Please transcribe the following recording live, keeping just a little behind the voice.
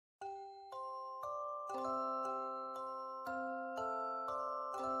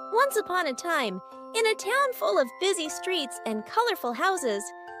Once upon a time, in a town full of busy streets and colorful houses,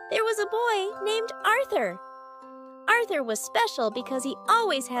 there was a boy named Arthur. Arthur was special because he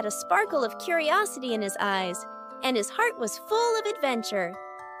always had a sparkle of curiosity in his eyes, and his heart was full of adventure.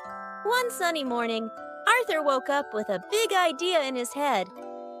 One sunny morning, Arthur woke up with a big idea in his head.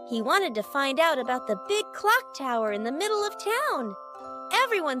 He wanted to find out about the big clock tower in the middle of town.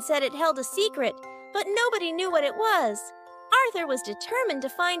 Everyone said it held a secret, but nobody knew what it was. Arthur was determined to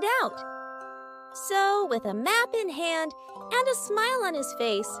find out. So, with a map in hand and a smile on his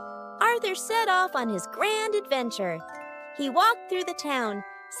face, Arthur set off on his grand adventure. He walked through the town,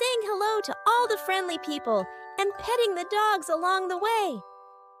 saying hello to all the friendly people and petting the dogs along the way.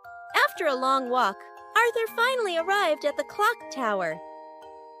 After a long walk, Arthur finally arrived at the clock tower.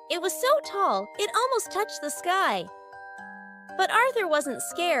 It was so tall, it almost touched the sky. But Arthur wasn't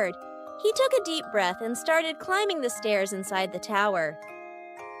scared. He took a deep breath and started climbing the stairs inside the tower.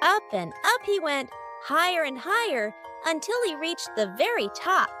 Up and up he went, higher and higher, until he reached the very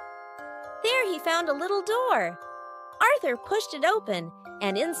top. There he found a little door. Arthur pushed it open,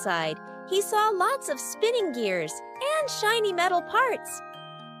 and inside he saw lots of spinning gears and shiny metal parts.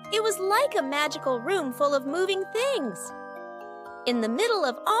 It was like a magical room full of moving things. In the middle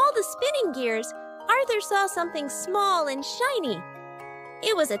of all the spinning gears, Arthur saw something small and shiny.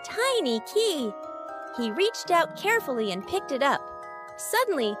 It was a tiny key. He reached out carefully and picked it up.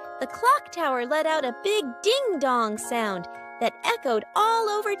 Suddenly, the clock tower let out a big ding-dong sound that echoed all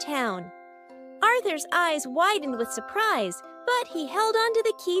over town. Arthur's eyes widened with surprise, but he held onto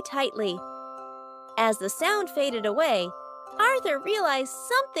the key tightly. As the sound faded away, Arthur realized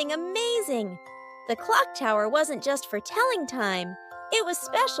something amazing. The clock tower wasn't just for telling time. It was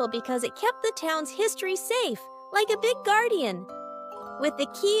special because it kept the town's history safe, like a big guardian. With the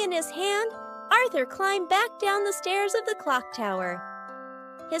key in his hand, Arthur climbed back down the stairs of the clock tower.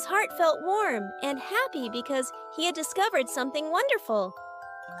 His heart felt warm and happy because he had discovered something wonderful.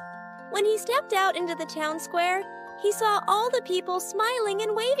 When he stepped out into the town square, he saw all the people smiling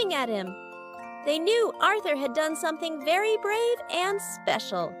and waving at him. They knew Arthur had done something very brave and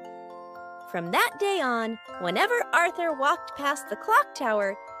special. From that day on, whenever Arthur walked past the clock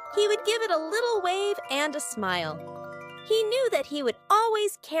tower, he would give it a little wave and a smile. He knew that he would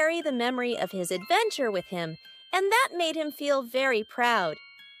always carry the memory of his adventure with him, and that made him feel very proud.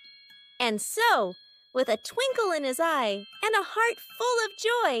 And so, with a twinkle in his eye and a heart full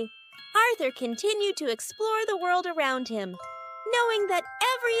of joy, Arthur continued to explore the world around him, knowing that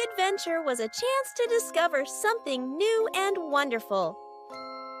every adventure was a chance to discover something new and wonderful.